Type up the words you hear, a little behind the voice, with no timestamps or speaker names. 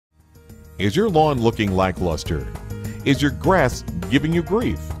Is your lawn looking lackluster? Is your grass giving you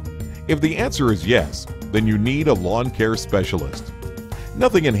grief? If the answer is yes, then you need a lawn care specialist.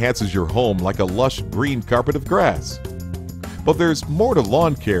 Nothing enhances your home like a lush green carpet of grass. But there's more to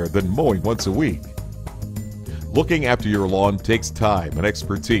lawn care than mowing once a week. Looking after your lawn takes time and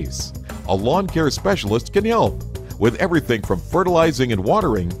expertise. A lawn care specialist can help with everything from fertilizing and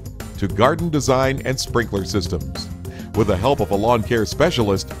watering to garden design and sprinkler systems. With the help of a lawn care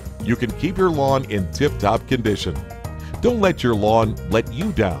specialist, you can keep your lawn in tip-top condition. Don't let your lawn let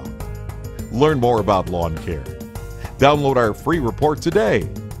you down. Learn more about lawn care. Download our free report today